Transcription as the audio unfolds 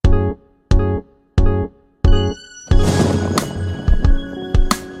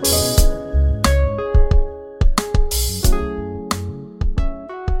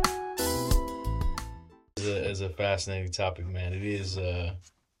a fascinating topic, man. It is.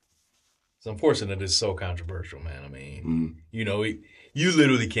 It's unfortunate it's so controversial, man. I mean, you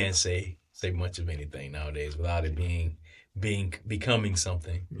literally can't say much of anything nowadays without it becoming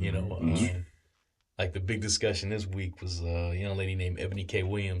something. Like the big discussion this week was a young lady named Eboni K.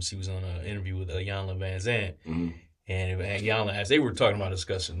 Williams. She was on an interview with Iyanla Vanzant. And Iyanla asked, they were talking about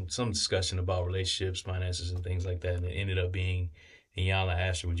some discussion about relationships, finances, and things like that. And it ended up being, Iyanla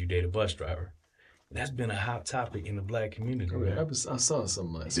asked her, would you date a bus driver? And that's been a hot topic in the black community. Oh, yeah, I saw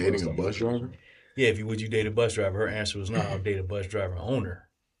something like dating a bus driver? Yeah, would you date a bus driver? Her answer was no, I'll date a bus driver owner,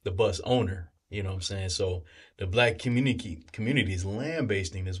 the bus owner. You know what I'm saying? So the black community is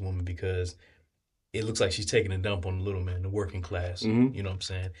land-basing this woman because it looks like she's taking a dump on the little man, the working class. You know what I'm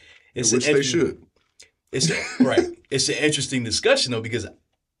saying? Which they should. Right. It's an interesting discussion, though, because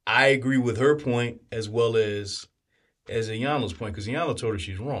I agree with her point as well as Iyanla's point, because Iyanla told her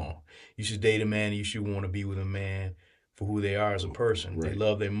she's wrong. You should date a man, you should want to be with a man for who they are as a person. Right. They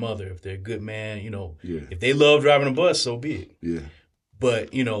love their mother. If they're a good man, if they love driving a bus, so be it. Yeah.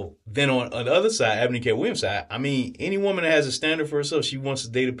 But, then on the other side, Eboni K. Williams' side, I mean, any woman that has a standard for herself, she wants to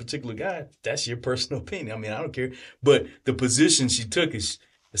date a particular guy, that's your personal opinion. I mean, I don't care. But the position she took it's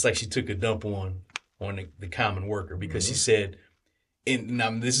like she took a dump on the common worker because she said, and now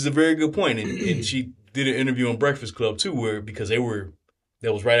this is a very good point, and she did an interview on Breakfast Club too, because that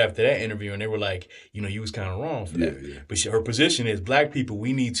was right after that interview, and they were like, you was kind of wrong for that. Yeah. But her position is, black people,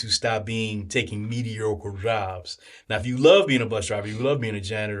 we need to stop taking mediocre jobs. Now, if you love being a bus driver, you love being a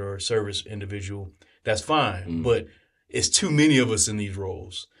janitor or a service individual, that's fine. But it's too many of us in these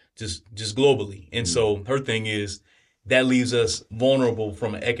roles, just globally. And so her thing is, that leaves us vulnerable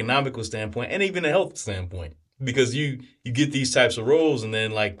from an economical standpoint and even a health standpoint, because you get these types of roles, and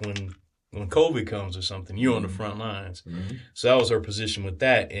then like when COVID comes or something, you're on the front lines. So that was her position with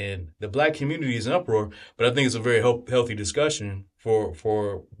that. And the black community is in uproar, but I think it's a very healthy discussion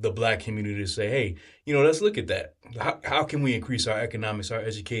for the black community to say, hey, let's look at that. How can we increase our economics, our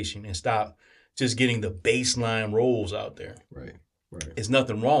education, and stop just getting the baseline roles out there? Right. It's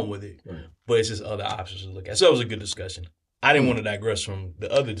nothing wrong with it, but it's just other options to look at. So it was a good discussion. I didn't want to digress from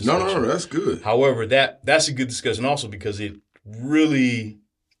the other discussion. No, that's good. However, that's a good discussion also because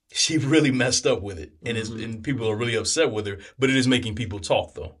she really messed up with it, and people are really upset with her. But it is making people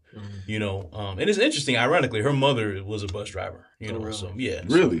talk, though. And it's interesting. Ironically, her mother was a bus driver. Really? So yeah.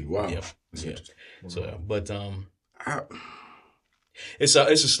 Really? Wow. Yeah. So, but it's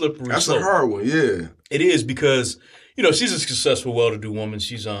a slippery. That's slope. a hard one. Yeah. It is because she's a successful, well-to-do woman.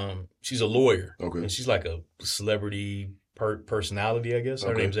 She's a lawyer. Okay. And she's like a celebrity personality, I guess.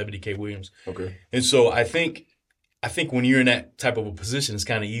 Her name's Eboni K. Williams. Okay. And so I think when you're in that type of a position, it's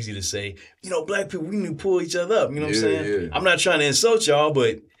kind of easy to say, black people, we need to pull each other up. You know what I'm saying? Yeah. I'm not trying to insult y'all,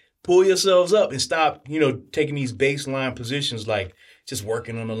 but pull yourselves up and stop, taking these baseline positions like just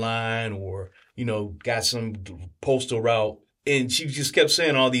working on the line or, got some postal route. And she just kept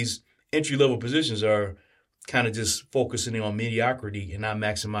saying all these entry-level positions are kind of just focusing on mediocrity and not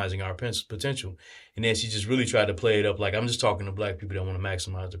maximizing our potential. And then she just really tried to play it up like, I'm just talking to black people that want to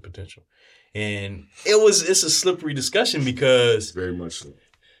maximize their potential. And it's a slippery discussion because very much so.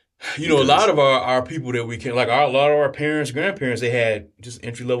 A lot of our people that we can, like a lot of our parents, grandparents, they had just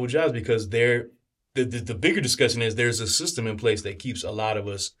entry-level jobs because the bigger discussion is there's a system in place that keeps a lot of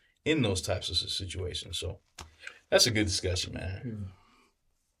us in those types of situations. So that's a good discussion, man.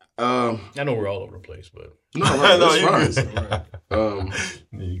 I know we're all over the place, but that's fine.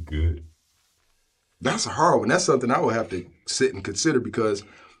 You good. That's a hard one. That's something I would have to sit and consider because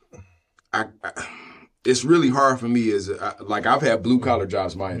it's really hard for me I've had blue collar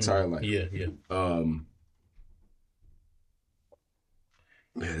jobs my entire life. Yeah. Man,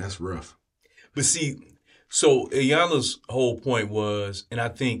 that's rough. But see, so Iyanla's whole point was, and I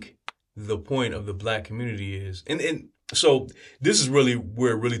think the point of the black community is, and so this is really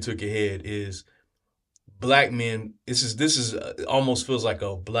where it really took a head is black men. This is almost feels like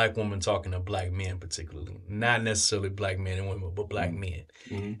a black woman talking to black men, particularly not necessarily black men and women, but black men,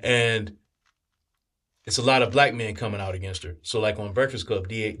 and it's a lot of black men coming out against her. So like on Breakfast Club,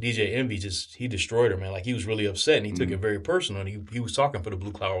 DJ Envy he destroyed her, man. Like he was really upset and he took it very personal. And he was talking for the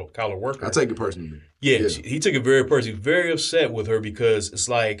blue collar worker. I take it personally. Yeah. He took it very personally. He was very upset with her because it's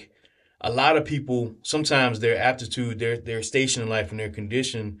like a lot of people, sometimes their aptitude, their station in life and their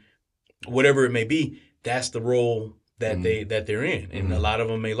condition, whatever it may be, that's the role that they're in. And a lot of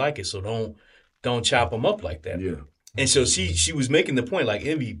them may like it. So don't chop them up like that. Yeah. And so she was making the point like,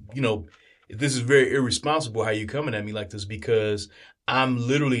 Envy, this is very irresponsible how you coming at me like this because I'm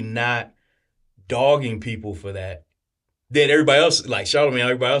literally not dogging people for that. then everybody else, like Charlamagne,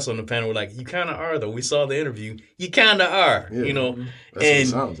 everybody else on the panel were like, you kind of are, though. We saw the interview. You kind of are, Yeah. you know. That's what it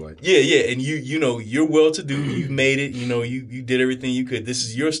sounds like. Yeah. And you know, you're well-to-do. You've made it. You know, you did everything you could. This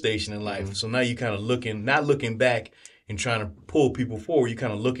is your station in life. So now you kind of not looking back and trying to pull people forward. You're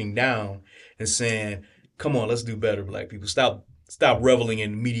kind of looking down and saying, come on, let's do better, black people. Stop reveling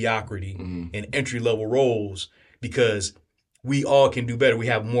in mediocrity and entry-level roles, because we all can do better. We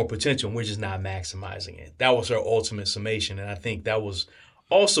have more potential, and we're just not maximizing it. That was her ultimate summation, and I think that was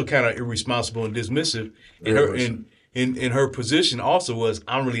also kind of irresponsible and dismissive. In her position also was,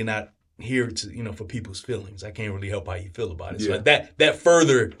 I'm really not here to, you know, for people's feelings. I can't really help how you feel about it. So that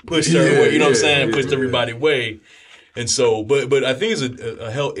further pushed her away. You know what I'm saying? Pushed everybody away. And so, but I think it's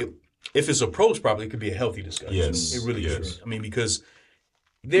a hell. If it's approached properly, it could be a healthy discussion. Yes, It really is. I mean, because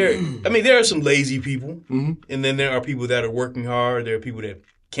there are some lazy people, and then there are people that are working hard. There are people that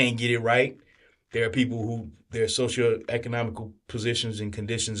can't get it right. There are people who their socioeconomical positions and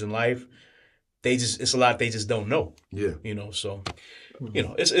conditions in life, it's a lot they just don't know. Yeah. You know, so, you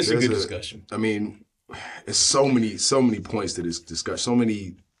know, it's a good discussion. I mean, it's so many points to this discussion, so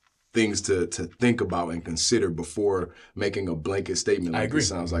many things to think about and consider before making a blanket statement like it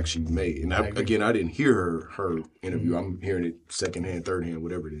sounds like she made. And I didn't hear her interview. I'm hearing it secondhand, third hand,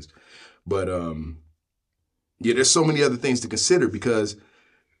 whatever it is. But there's so many other things to consider, because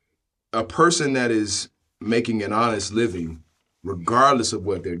a person that is making an honest living, regardless of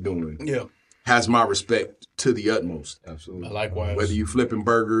what they're doing, has my respect to the utmost. Absolutely. Likewise. Whether you're flipping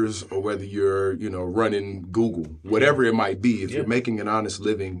burgers or whether you're, running Google, whatever it might be, if you're making an honest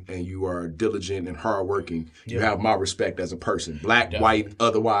living and you are diligent and hardworking, you have my respect as a person. Black, white,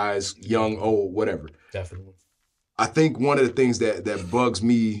 otherwise, young, old, whatever. Definitely. I think one of the things that bugs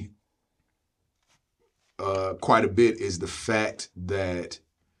me quite a bit is the fact that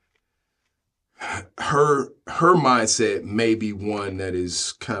her mindset may be one that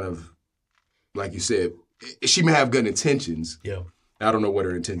is kind of, like you said, she may have good intentions. Yeah. I don't know what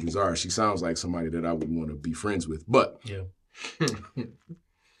her intentions are. She sounds like somebody that I would want to be friends with. But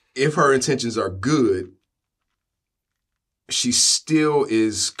if her intentions are good, she still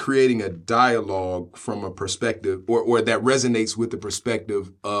is creating a dialogue from a perspective or that resonates with the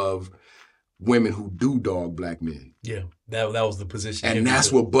perspective of women who do dog black men. Yeah. That was the position. And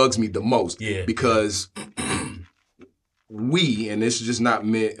that's what bugs me the most. Yeah. Because we, and this is just not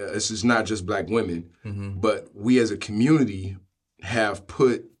men, this is not just black women, but we as a community have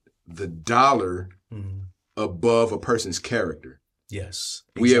put the dollar above a person's character. Yes,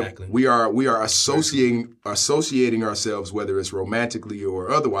 exactly. We are associating ourselves, whether it's romantically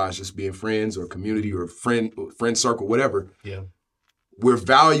or otherwise, just being friends or community or friend circle, whatever. Yeah, we're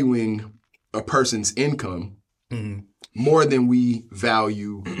valuing a person's income more than we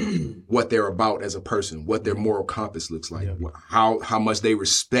value what they're about as a person, what their moral compass looks like, how much they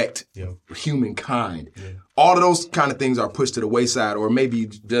respect humankind. Yeah. All of those kind of things are pushed to the wayside, or maybe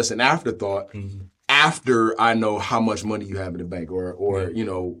just an afterthought after I know how much money you have in the bank, or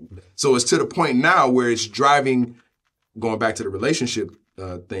so it's to the point now where it's driving, going back to the relationship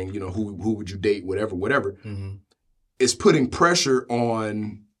thing, who would you date, whatever. It's putting pressure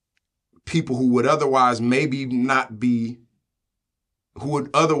on people who would otherwise maybe not have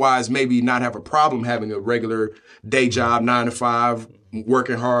a problem having a regular day job, 9 to 5,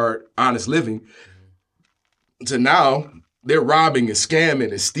 working hard, honest living, to now they're robbing and scamming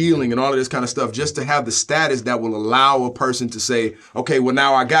and stealing and all of this kind of stuff just to have the status that will allow a person to say, okay, well,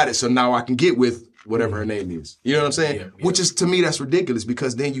 now I got it, so now I can get with whatever her name is. You know what I'm saying? Yeah. Which is, to me, that's ridiculous,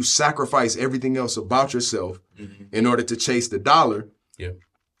 because then you sacrifice everything else about yourself in order to chase the dollar. Yeah.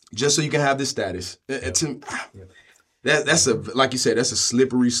 Just so you can have this status. That's a, like you said, that's a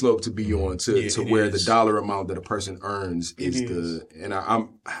slippery slope to be on to where the dollar amount that a person earns is.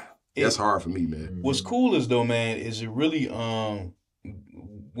 That's hard for me, man. What's cool is though, man, is it really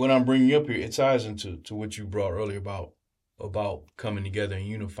what I'm bringing up here, it ties into what you brought earlier about coming together and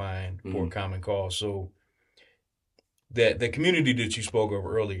unifying for a common cause. So that the community that you spoke of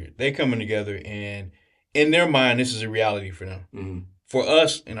earlier, they coming together, and in their mind, this is a reality for them. For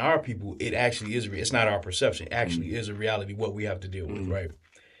us and our people, it actually is. It's not our perception. It actually is a reality, what we have to deal with, right?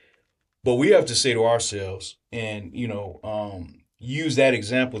 But we have to say to ourselves, and use that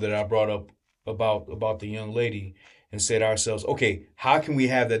example that I brought up about the young lady, and say to ourselves, okay, how can we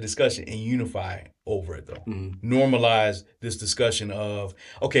have that discussion and unify over it though? Normalize this discussion of,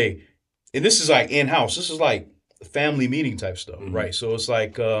 okay, and this is like in-house. This is like family meeting type stuff, right? So it's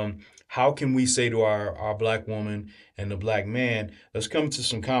like, how can we say to our black woman and the black man, let's come to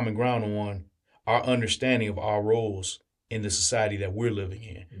some common ground on our understanding of our roles in the society that we're living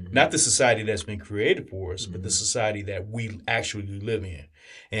in. Not the society that's been created for us, but the society that we actually live in.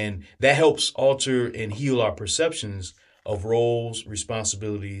 And that helps alter and heal our perceptions of roles,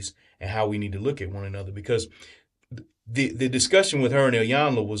 responsibilities, and how we need to look at one another. Because the discussion with her and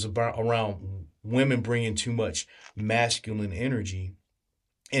Iyanla was around women bringing too much masculine energy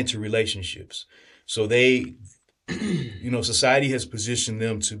into relationships. So they, society has positioned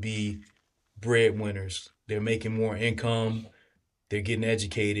them to be breadwinners. They're making more income. They're getting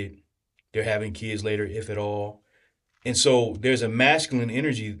educated. They're having kids later, if at all. And so there's a masculine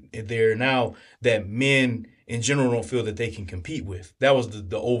energy there now that men in general don't feel that they can compete with. That was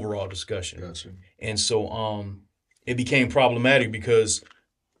the overall discussion. Gotcha. And so it became problematic because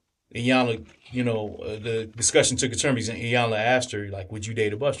Iyanla, the discussion took a turn because Iyanla asked her, like, would you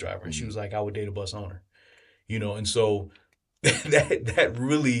date a bus driver? And she was like, I would date a bus owner. And so that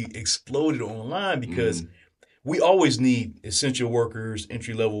really exploded online because we always need essential workers,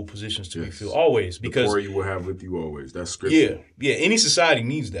 entry-level positions to be filled, always. Because the poor you will have with you always. That's scripture. Yeah. Any society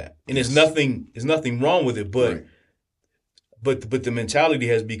needs that. And there's nothing wrong with it, but but the mentality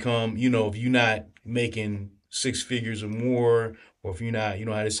has become, if you're not making six figures or more, or if you're not, you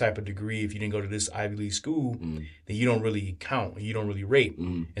don't have this type of degree, if you didn't go to this Ivy League school, then you don't really count, you don't really rate.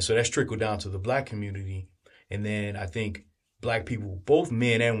 And so that's trickled down to the Black community. And then I think Black people, both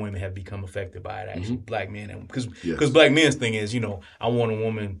men and women, have become affected by it, actually. Black men and because Black men's thing is, I want a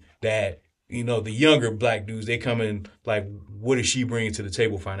woman that, the younger Black dudes, they come in like, what is she bringing to the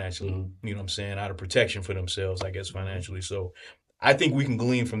table financially? You know what I'm saying? Out of protection for themselves, I guess, financially. So I think we can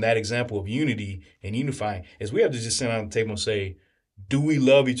glean from that example of unity and unifying is we have to just sit on the table and say, do we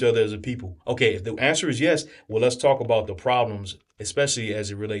love each other as a people? Okay, if the answer is yes, well, let's talk about the problems, especially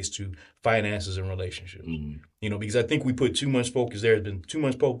as it relates to finances and relationships. Because I think we put too much focus. There has been too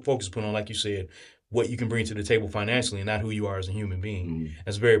much focus put on, like you said, what you can bring to the table financially and not who you are as a human being.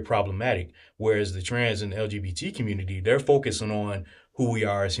 That's very problematic. Whereas the trans and LGBT community, they're focusing on who we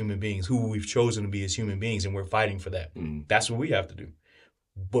are as human beings, who we've chosen to be as human beings, and we're fighting for that. That's what we have to do.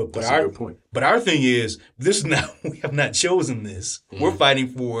 But That's a good point. But our thing is, we have not chosen this. We're fighting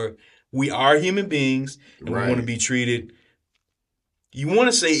for, we are human beings, and we want to be treated. You want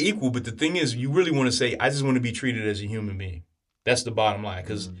to say equal, but the thing is, you really want to say, I just want to be treated as a human being. That's the bottom line,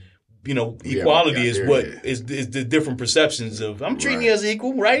 because equality is what is the different perceptions of I'm treating you as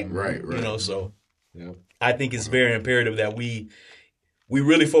equal, right? Right. So I think it's very imperative that we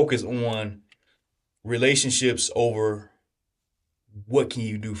really focus on relationships over what can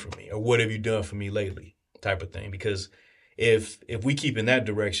you do for me or what have you done for me lately type of thing. Because if we keep in that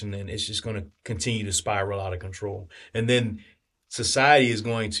direction, then it's just going to continue to spiral out of control. And then society is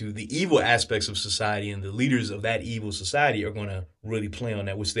going to, the evil aspects of society and the leaders of that evil society are going to really play on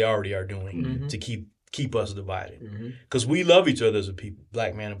that, which they already are doing to keep us divided. Because we love each other as a people,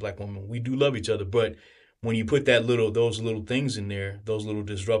 Black man and Black woman. We do love each other, but when you put those little things in there, those little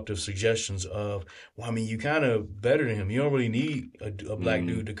disruptive suggestions of, you kind of better than him. You don't really need a Black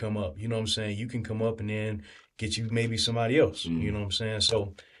dude to come up. You know what I'm saying? You can come up and then get you maybe somebody else. You know what I'm saying?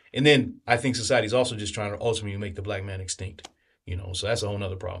 So, and then I think society's also just trying to ultimately make the Black man extinct. So that's a whole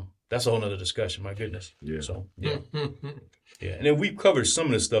nother problem. That's a whole nother discussion. My goodness. Yeah. So yeah. And then we've covered some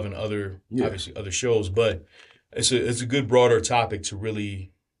of this stuff in obviously other shows, but it's a good broader topic to really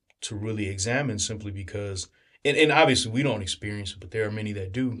examine, simply because, and obviously we don't experience it, but there are many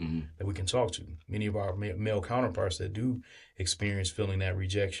that do that we can talk to. Many of our male counterparts that do experience feeling that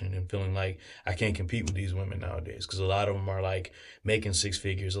rejection and feeling like I can't compete with these women nowadays, because a lot of them are like making six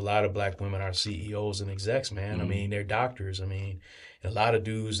figures. A lot of Black women are CEOs and execs, man. They're doctors. And a lot of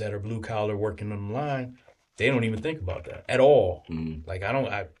dudes that are blue collar working on the line, they don't even think about that at all. Like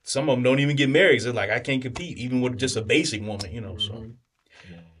some of them don't even get married. They're like, I can't compete even with just a basic woman, So.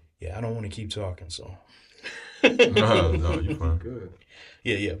 Yeah, I don't want to keep talking, so. No, you're fine. Good.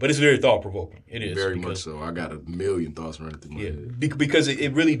 Yeah, but it's very thought-provoking. It is. Very much so. I got a million thoughts running through my head. Because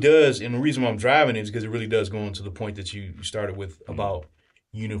it really does, and the reason why I'm driving it is because it really does go into the point that you started with about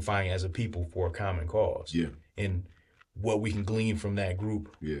unifying as a people for a common cause. Yeah. And what we can glean from that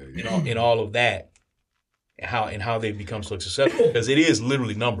group. Yeah. And all of that. How they've become so successful, because it is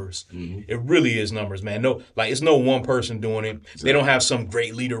literally numbers. It really is numbers, man. It's no one person doing it. Exactly. They don't have some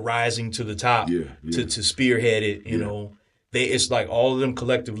great leader rising to the top to spearhead it. It's like all of them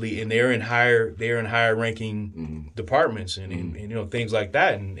collectively, and they're in higher ranking departments and things like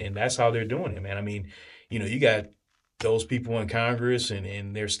that, and that's how they're doing it, man. You got those people in Congress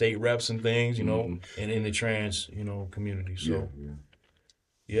and their state reps and things, and in the trans community. So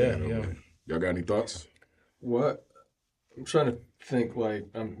yeah. Y'all got any thoughts? What? I'm trying to think,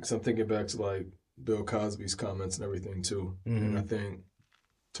 I'm thinking back to Bill Cosby's comments and everything too. And I think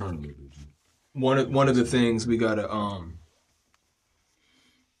Turn a little bit. one of the things we gotta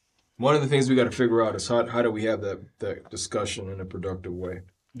figure out is how do we have that discussion in a productive way.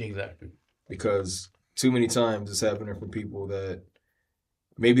 Exactly. Because too many times it's happening for people that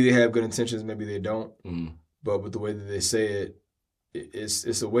maybe they have good intentions, maybe they don't. But with the way that they say it,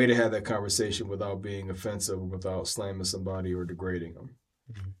 it's a way to have that conversation without being offensive or without slamming somebody or degrading them.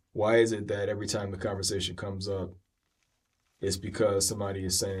 Why is it that every time the conversation comes up, it's because somebody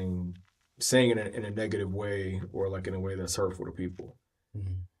is saying it in a negative way or like in a way that's hurtful to people?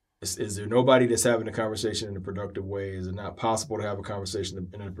 Is there nobody that's having a conversation in a productive way? Is it not possible to have a conversation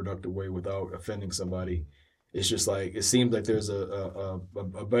in a productive way without offending somebody? It's just like, it seems like there's a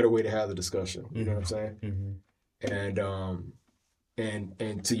better way to have the discussion. You know what I'm saying?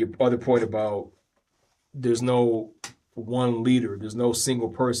 And to your other point about there's no one leader, there's no single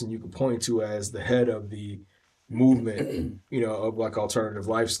person you can point to as the head of the movement, of like alternative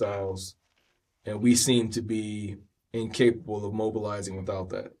lifestyles. And we seem to be incapable of mobilizing without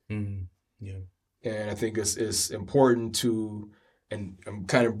that. Yeah. And I think it's important to, and I'm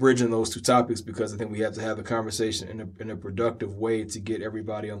kind of bridging those two topics because I think we have to have the conversation in a productive way to get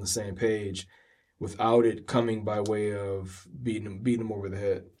everybody on the same page without it coming by way of beating them over the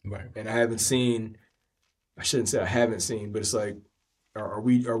head. Right. And I shouldn't say I haven't seen, but it's like, are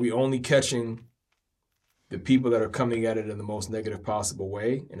we only catching the people that are coming at it in the most negative possible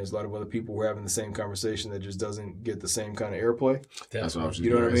way, and there's a lot of other people who are having the same conversation that just doesn't get the same kind of airplay? That's what I was just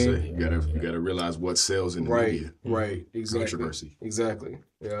going to say. You gotta realize what sells in the media. Right, exactly. Controversy. Exactly,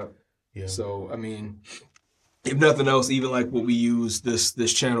 yeah. So, I mean, if nothing else, even like what we use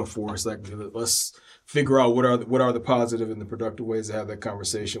this channel for, it's like, let's figure out what are the positive and the productive ways to have that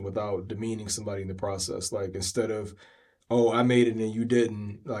conversation without demeaning somebody in the process. Like, instead of, oh, I made it and you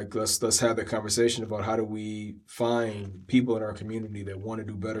didn't. Like, let's have that conversation about how do we find people in our community that want to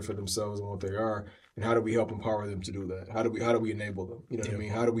do better for themselves and what they are, and how do we help empower them to do that? How do we enable them? You know what I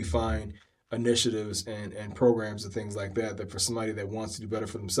mean? How do we find initiatives and programs and things like that for somebody that wants to do better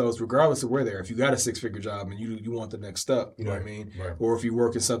for themselves, regardless of where they're. If you got a 6-figure job and you want the next step, you know what I mean? Right. Or if you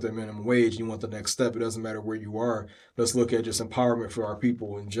work in something minimum wage and you want the next step, it doesn't matter where you are. Let's look at just empowerment for our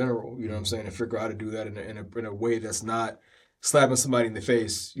people in general, you know what I'm saying, and figure out how to do that in a way that's not slapping somebody in the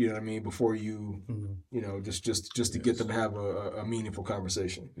face, you know what I mean, before you, just to get them to have a meaningful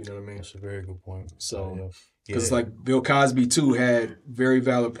conversation, you know what I mean? That's a very good point. So, because like Bill Cosby too had very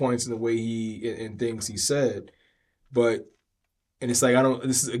valid points in the way in things he said, and it's like,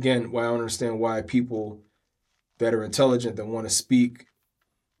 this is again why I don't understand why people that are intelligent that want to speak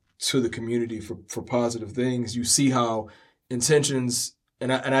to the community for positive things, you see how intentions,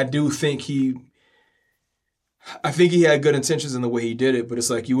 and I do think I think he had good intentions in the way he did it, but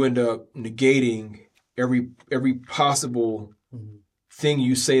it's like you end up negating every possible thing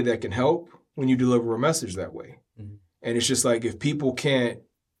you say that can help when you deliver a message that way. And it's just like, if people can't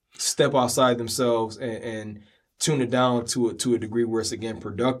step outside themselves and tune it down to a degree where it's, again,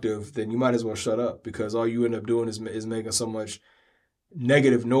 productive, then you might as well shut up, because all you end up doing is making so much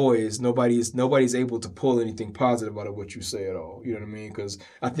negative noise. Nobody's able to pull anything positive out of what you say at all. You know what I mean? Because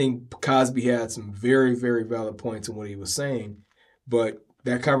I think Cosby had some very, very valid points in what he was saying, but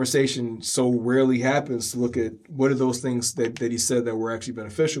that conversation so rarely happens to look at what are those things that he said that were actually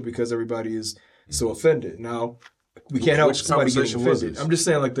beneficial, because everybody is so offended. Now, we can't help somebody getting offended. I'm just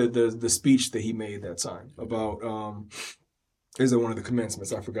saying, like the speech that he made that time about is it one of the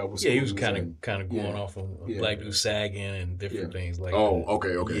commencements? I forgot what. Yeah, he was kind of going off on black dude sagging and different things like that.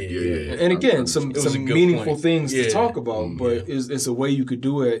 Okay. Yeah. And again, some meaningful things to talk about, but it's a way you could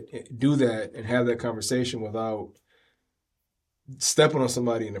do that and have that conversation without stepping on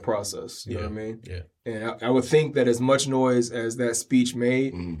somebody in the process. You know what I mean? Yeah. And I would think that as much noise as that speech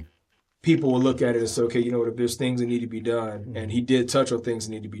made, people will look at it and say, okay, you know what, if there's things that need to be done, and he did touch on things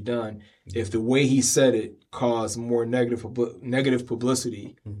that need to be done, if the way he said it caused more negative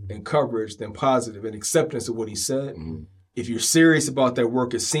publicity and coverage than positive and acceptance of what he said, if you're serious about that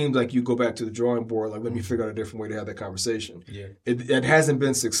work, it seems like you go back to the drawing board, like, let me figure out a different way to have that conversation. Yeah. It hasn't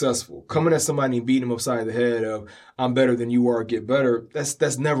been successful. Coming at somebody and beating them upside the head of, I'm better than you are, get better,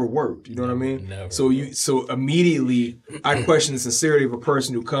 that's never worked. You know what I mean? Never. So immediately I question the sincerity of a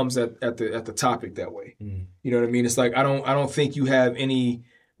person who comes at the topic that way. You know what I mean? It's like, I don't think you have any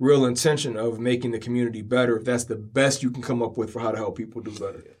real intention of making the community better if that's the best you can come up with for how to help people do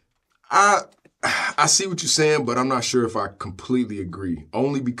better. I see what you're saying, but I'm not sure if I completely agree.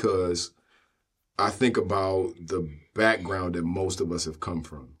 Only because I think about the background that most of us have come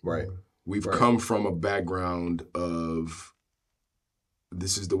from. Right. We've come from a background of,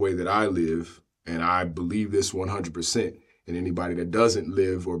 this is the way that I live, and I believe this 100%, and anybody that doesn't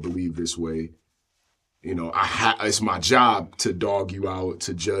live or believe this way, you know, it's my job to dog you out,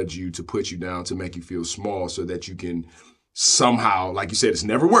 to judge you, to put you down, to make you feel small so that you can somehow, like you said, it's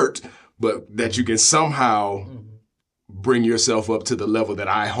never worked, but that you can somehow bring yourself up to the level that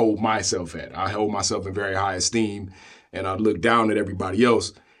I hold myself at. I hold myself in very high esteem, and I look down at everybody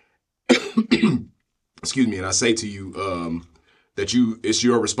else. Excuse me, and I say to you that it's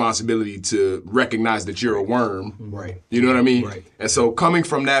your responsibility to recognize that you're a worm. Right. You know what I mean? Right. And so coming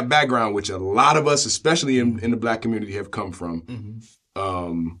from that background, which a lot of us, especially in the Black community, have come from,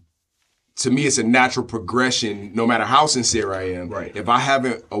 to me, it's a natural progression, no matter how sincere I am. Right. If I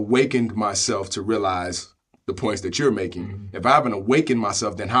haven't awakened myself to realize the points that you're making, if I haven't awakened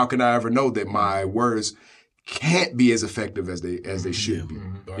myself, then how can I ever know that my words can't be as effective as they should be?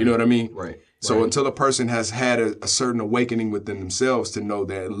 You know what I mean? Right. So until a person has had a certain awakening within themselves to know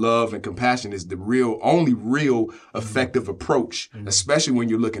that love and compassion is the only real effective approach, especially when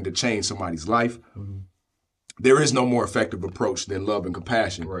you're looking to change somebody's life, there is no more effective approach than love and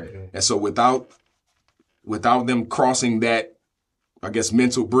compassion. Right. And so without them crossing that, I guess,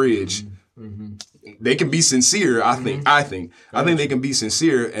 mental bridge, they can be sincere. I think they can be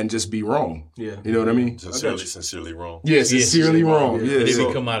sincere and just be wrong. Yeah. You know what I mean? Sincerely wrong. Yeah, sincerely wrong. Yeah. And they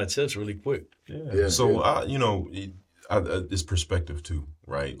become out of touch really quick. Yeah. So, it's perspective too,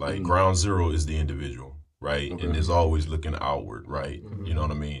 right? Like ground zero is the individual, right? Okay. And is always looking outward, right? You know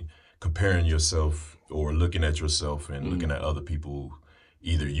what I mean? Comparing yourself or looking at yourself and looking at other people,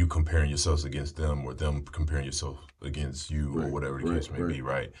 either you comparing yourselves against them or them comparing yourself against you or whatever the case may be,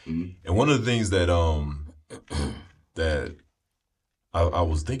 right? And one of the things that that I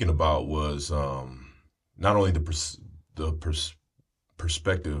was thinking about was not only the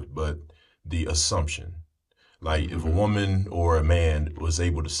perspective, but the assumption. Like if a woman or a man was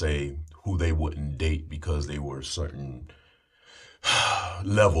able to say who they wouldn't date because they were a certain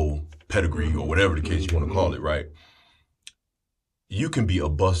level, pedigree, or whatever the case you want to call it, right? You can be a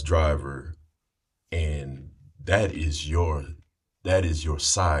bus driver, and that is your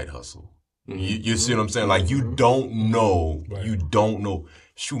side hustle. You see what I'm saying? Like you don't know.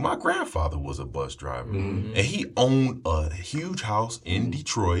 Shoot, my grandfather was a bus driver, and he owned a huge house in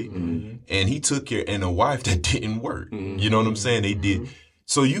Detroit, and he took care and a wife that didn't work. You know what I'm saying? They did.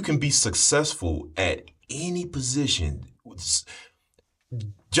 So you can be successful at any position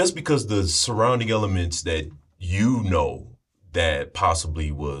just because the surrounding elements that you know that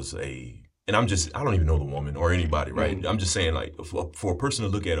possibly was and I don't even know the woman or anybody, right? I'm just saying, like, for a person to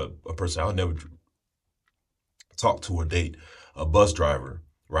look at a person, I'll never talk to or date a bus driver,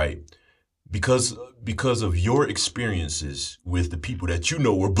 right? Because of your experiences with the people that you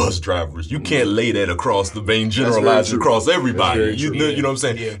know were bus drivers, you can't lay that across the vein, generalize it across everybody. You know what I'm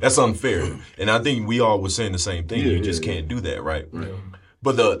saying? Yeah. That's unfair. And I think we all were saying the same thing. You just can't do that, right?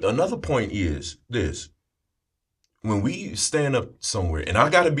 But another point is this. When we stand up somewhere, and I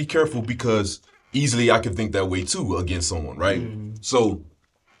got to be careful because easily I can think that way too against someone, right? So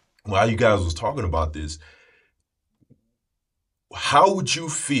while you guys was talking about this, how would you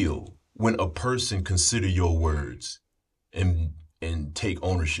feel when a person consider your words and take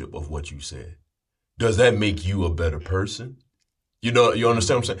ownership of what you said? Does that make you a better person? You know, you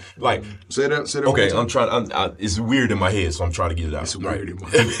understand what I'm saying? Like, say that. Okay, it's weird in my head, so I'm trying to get it out. It's weird in my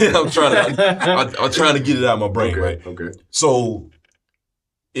head. I'm trying to get it out of my brain, right? Okay. So,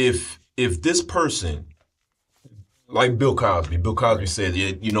 if this person, like Bill Cosby said,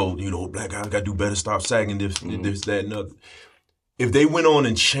 you know, black guys got to do better, stop sagging this, that, and other. If they went on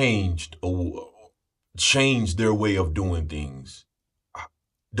and changed their way of doing things,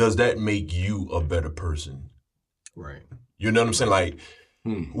 does that make you a better person? Right. You know what I'm saying? Like,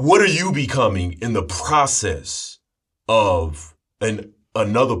 what are you becoming in the process of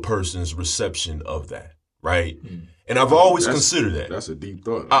another person's reception of that, right? And I've always considered that. That's a deep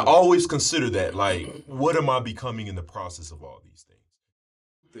thought. I always consider that, like, what am I becoming in the process of all these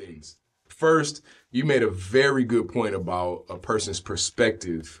things? First, you made a very good point about a person's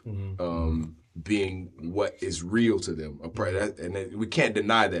perspective being what is real to them. And we can't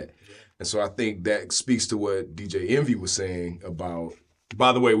deny that. And so I think that speaks to what DJ Envy was saying about,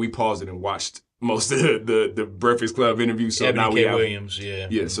 by the way, we paused it and watched most of the Breakfast Club interviews. So now we have Williams,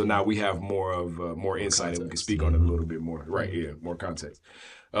 yeah. So now we have more insight and we can speak on it a little bit more. Right, yeah, more context.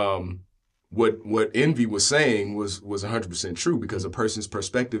 What Envy was saying was 100% true because a person's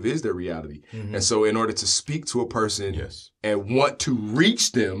perspective is their reality. And so in order to speak to a person and want to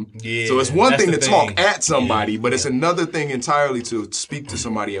reach them, so it's one thing to talk at somebody, but it's another thing entirely to speak to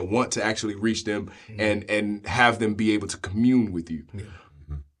somebody and want to actually reach them and have them be able to commune with you.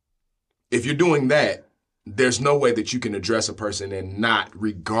 if you're doing that, there's no way that you can address a person and not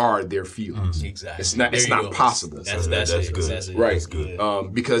regard their feelings. Exactly. It's not possible. That's good. That's it. Right. That's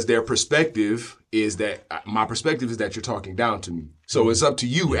good. Because their perspective is that my perspective is that you're talking down to me. So it's up to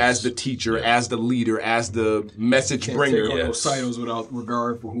you as the teacher, as the leader, as the message bringer. Take on those titles without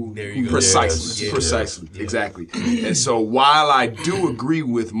regard for who. There you go. Precisely. Yes. Precisely. Yeah. Exactly. And so while I do agree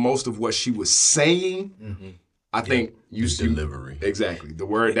with most of what she was saying, I think delivery. Exactly. The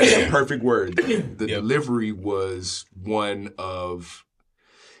word, that's the perfect word. The delivery was one of,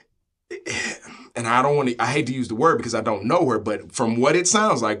 and I hate to use the word because I don't know her, but from what it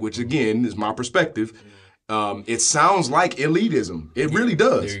sounds like, which again is my perspective, it sounds like elitism. It really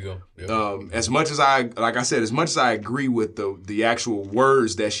does. There you go. As much as as much as I agree with the actual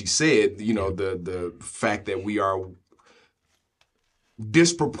words that she said, the fact that we are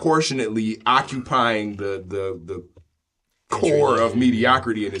disproportionately occupying the core of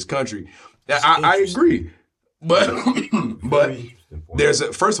mediocrity in this country. I agree, but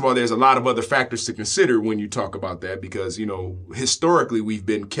first of all, there's a lot of other factors to consider when you talk about that because historically we've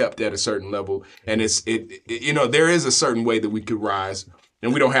been kept at a certain level, and there is a certain way that we could rise.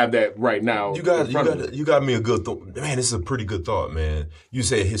 And we don't have that right now. You got me a good thought. Man, this is a pretty good thought, man. You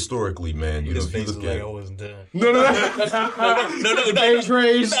said historically, man. His face is like I wasn't done. No. Age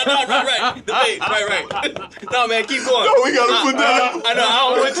range. Right. No, man, keep going. No, we gotta put that. I know. I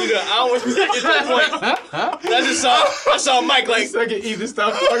don't want you to get to that point. I saw Mike like second either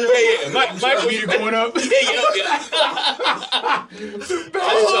stop talking. Yeah. Mike, you going up? Yeah.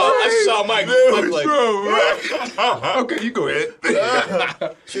 I saw Mike like. Okay, you go ahead.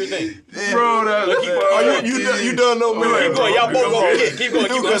 Sure thing. Bro, you done know me. Keep going. Y'all both go. Keep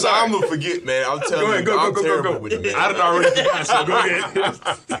going. Because I'm going to forget, man. I'm telling you. I'm terrible with it, man. I done already forgot, so go ahead.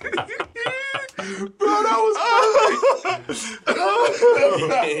 Bro, that was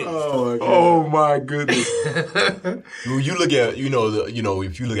perfect. Oh my goodness. When you look at,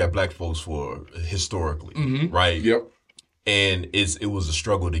 if you look at black folks historically, right? Yep. And it was a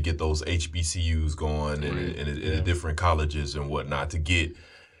struggle to get those HBCUs going and the different colleges and whatnot to get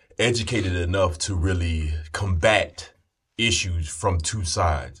educated enough to really combat issues from two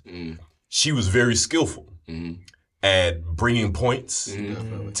sides. She was very skillful at bringing points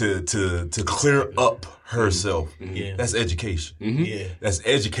to clear up herself. That's education. That's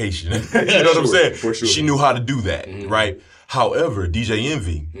education. You know what I'm saying? For sure. She knew how to do that, right? However, DJ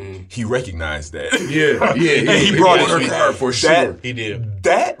Envy, he recognized that. Yeah. And he brought it hard for sure. He did.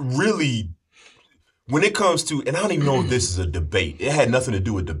 That really, when it comes to, and I don't even know if this is a debate. It had nothing to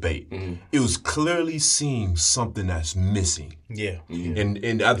do with debate. It was clearly seeing something that's missing. Yeah.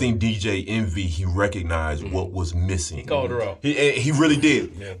 And I think DJ Envy, he recognized what was missing. He called her out. He really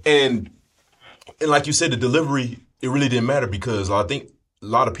did. Yeah. And like you said, the delivery, it really didn't matter because I think a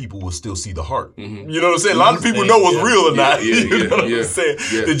lot of people will still see the heart. You know what I'm saying? A lot of people know what's real or not. You know what I'm saying?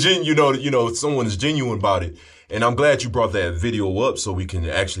 The someone is genuine about it. And I'm glad you brought that video up so we can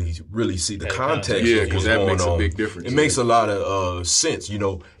actually really see the context of what's going on. Makes a big difference. It makes a lot of sense,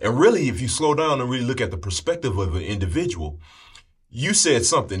 And really, if you slow down and really look at the perspective of an individual, you said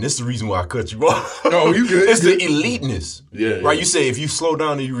something. This is the reason why I cut you off. No, you good. It's the eliteness. Yeah. Right? You say if you slow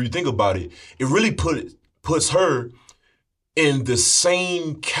down and you really think about it, it really puts her in the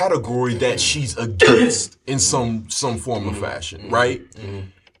same category that she's against in some form or fashion, right?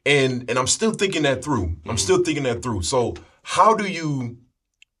 And I'm still thinking that through. So how do you,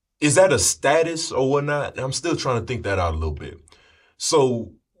 is that a status or whatnot? I'm still trying to think that out a little bit.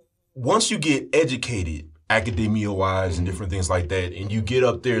 So once you get educated, academia-wise and different things like that, and you get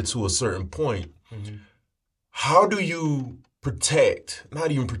up there to a certain point, how do you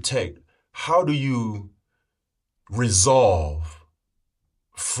how do you resolve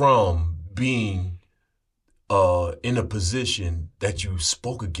from being in a position that you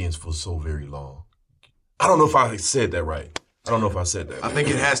spoke against for so very long? I don't know if I said that right. I think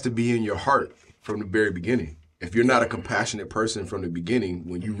it has to be in your heart from the very beginning. If you're not a compassionate person from the beginning,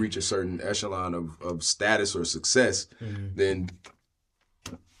 when you reach a certain echelon of status or success, then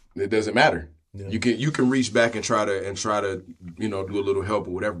it doesn't matter. Yeah. You can reach back and try to do a little help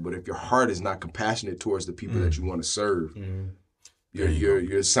or whatever. But if your heart is not compassionate towards the people that you want to serve,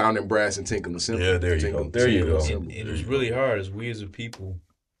 you're sounding brass and tinkling cymbals. Yeah, there you go. And it's really hard as we as a people.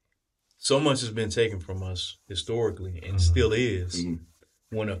 So much has been taken from us historically, and still is.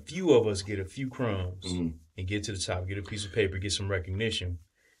 When a few of us get a few crumbs and get to the top, get a piece of paper, get some recognition,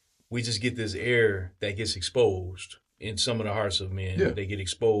 we just get this air that gets exposed in some of the hearts of men. Yeah. They get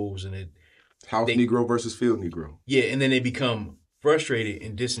exposed, and Negro versus field Negro. Yeah, and then they become frustrated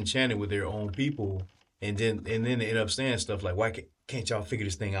and disenchanted with their own people, And then they end up saying stuff like, why can't y'all figure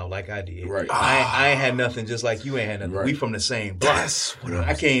this thing out like I did? Right. I ain't had nothing just like you ain't had nothing. Right. We from the same block. That's what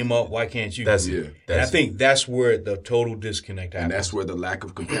I came up, why can't you? That's it. And I think that's where the total disconnect happens. And that's where the lack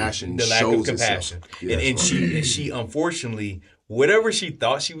of compassion shows itself. Yeah, and she unfortunately, whatever she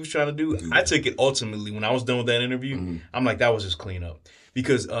thought she was trying to do, I took it ultimately, when I was done with that interview, I'm like, that was just clean up.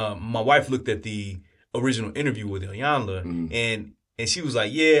 Because my wife looked at the original interview with Iyanla, and she was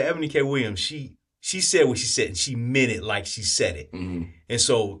like, yeah, Eboni K. Williams, she said what she said, and she meant it like she said it. And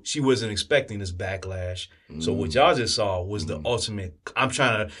so she wasn't expecting this backlash. So what y'all just saw was the ultimate, I'm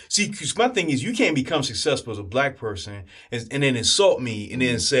trying to, see, because my thing is, you can't become successful as a black person and then insult me and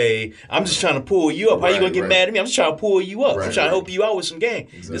then say, I'm just trying to pull you up. How you going to get mad at me? I'm just trying to pull you up. I'm trying to help you out with some game.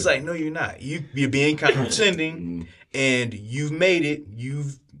 Exactly. It's like, no, you're not. You're being condescending, and you've made it.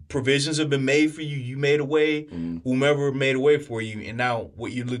 Provisions have been made for you. You made a way. Whomever made a way for you. And now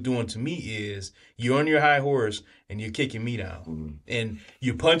what you're doing to me is you're on your high horse and you're kicking me down. And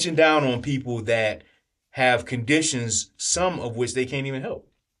you're punching down on people that have conditions, some of which they can't even help.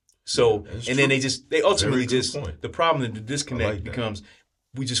 So, and then they ultimately the problem, the disconnect becomes,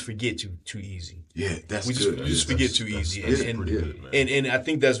 we just forget too easy. Yeah, that's we good. We just forget too easy. And I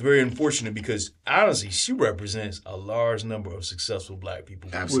think that's very unfortunate, because honestly, she represents a large number of successful black people.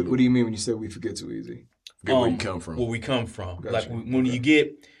 Absolutely. What do you mean when you say we forget too easy? Forget where you come from. Where we come from. Gotcha. Like when you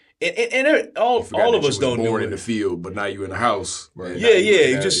get, and all of us don't know. Born in the field, but now you're in the house. Right? Yeah.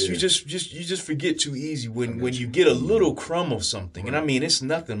 You just forget too easy when you get a little crumb of something. Right. And I mean, it's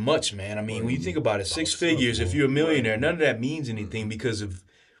nothing much, man. I mean, when you think about it, 6 figures, if you're a millionaire, none of that means anything, because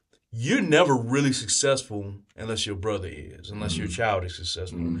you're never really successful unless your brother is, unless your child is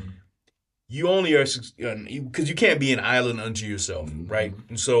successful. You only are, because you can't be an island unto yourself, right?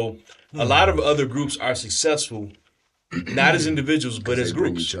 And so a lot of other groups are successful, not as individuals, but as groups.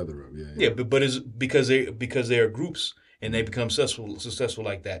 Bring each other up, but it's because they are groups and they become successful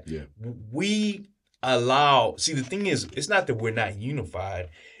like that. Yeah. We allow, see, the thing is, it's not that we're not unified.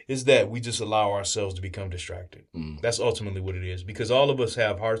 Is that we just allow ourselves to become distracted. That's ultimately what it is. Because many of us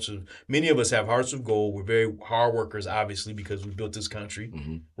have hearts of gold. We're very hard workers, obviously, because we built this country,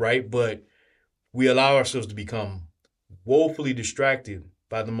 right? But we allow ourselves to become woefully distracted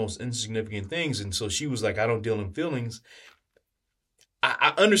by the most insignificant things. And so she was like, I don't deal in feelings.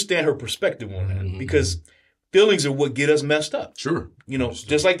 I understand her perspective on that, because feelings are what get us messed up. Sure.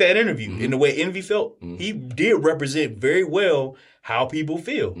 Just like that interview. In the way Envy felt, he did represent very well how people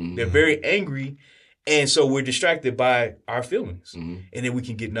feel. They're very angry, and so we're distracted by our feelings, and then we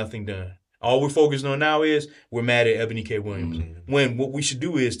can get nothing done. All we're focused on now is we're mad at Eboni K. Williams, when what we should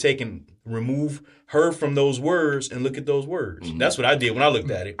do is take and remove her from those words and look at those words. That's what I did when I looked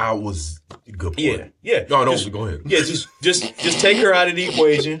at it. I was good point. Yeah. No, go ahead. Yeah, just take her out of the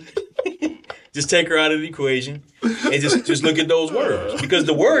equation. Just take her out of the equation and just look at those words, because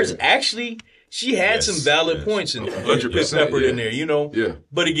the words actually. She had some valid points and peppered in there, Yeah.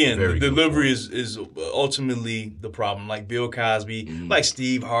 But again, the delivery is ultimately the problem. Like Bill Cosby, like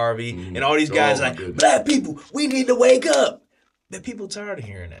Steve Harvey, and all these guys black people, we need to wake up. But people tired of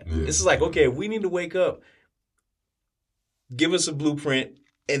hearing that. Yeah. It's like, okay, we need to wake up. Give us a blueprint,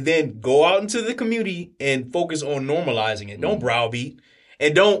 and then go out into the community and focus on normalizing it. Don't browbeat,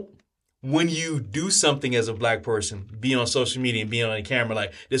 and don't. When you do something as a black person, be on social media and be on the camera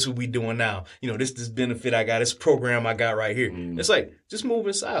like, this is what we doing now. This benefit I got, this program I got right here. It's like, just move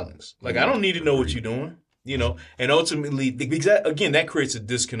in silence. Like, I don't need to know what you're doing, And ultimately, again, that creates a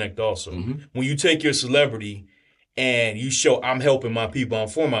disconnect also. When you take your celebrity and you show, I'm helping my people, I'm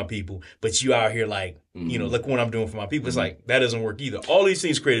for my people, but you out here like, look what I'm doing for my people. It's like, that doesn't work either. All these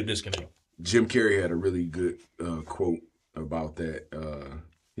things create a disconnect. Jim Carrey had a really good quote about that.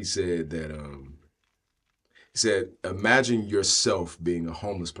 He said imagine yourself being a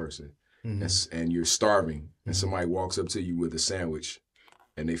homeless person and you're starving and somebody walks up to you with a sandwich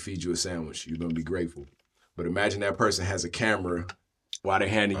and they feed you a sandwich. You're going to be grateful. But imagine that person has a camera while they're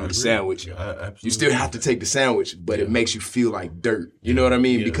handing you the sandwich. You still have to take the sandwich, but it makes you feel like dirt. You know what I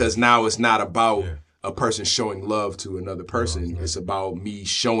mean? Because now it's not about a person showing love to another person. It's about me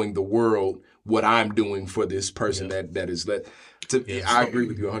showing the world what I'm doing for this person that is let. I agree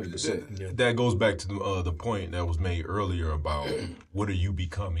with you 100%. That goes back to the point that was made earlier about what are you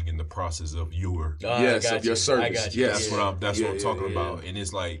becoming in the process of your your service. Yes, that's what I'm talking about. And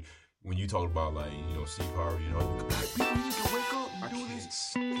it's like when you talk about like Steve Harvey, people need to wake up and do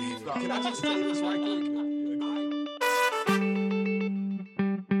this. Can I just say this right quick?